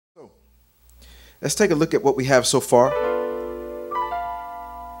let's take a look at what we have so far.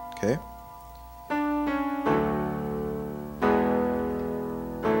 Okay.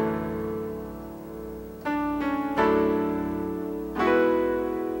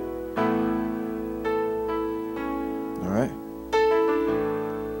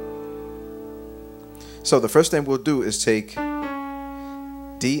 So the first thing we'll do is take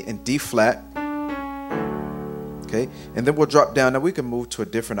D and D flat, okay, and then we'll drop down. Now we can move to a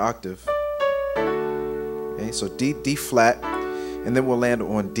different octave. Okay, so D, D flat, and then we'll land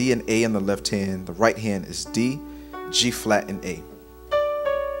on D and A in the left hand. The right hand is D, G flat, and A.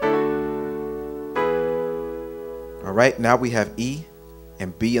 All right, now we have E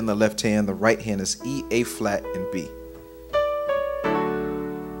and B in the left hand. The right hand is E, A flat, and B.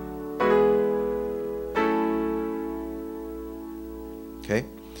 Okay,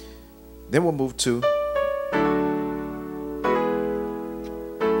 then we'll move to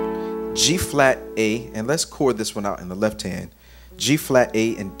G flat A, and let's chord this one out in the left hand. G flat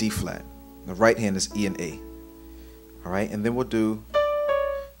A and D flat. The right hand is E and A. All right, and then we'll do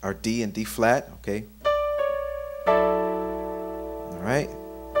our D and D flat. Okay. All right.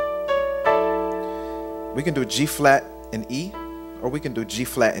 We can do G flat and E, or we can do G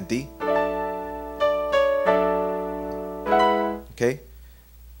flat and D. Okay.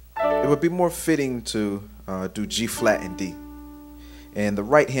 It would be more fitting to do G flat and D. And the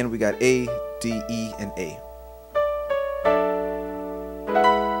right hand we got A, D, E, and A.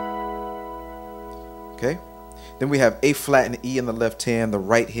 Okay. Then we have A flat and E in the left hand. The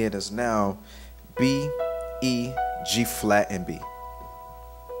right hand is now B, E, G flat, and B.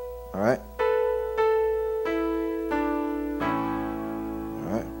 All right.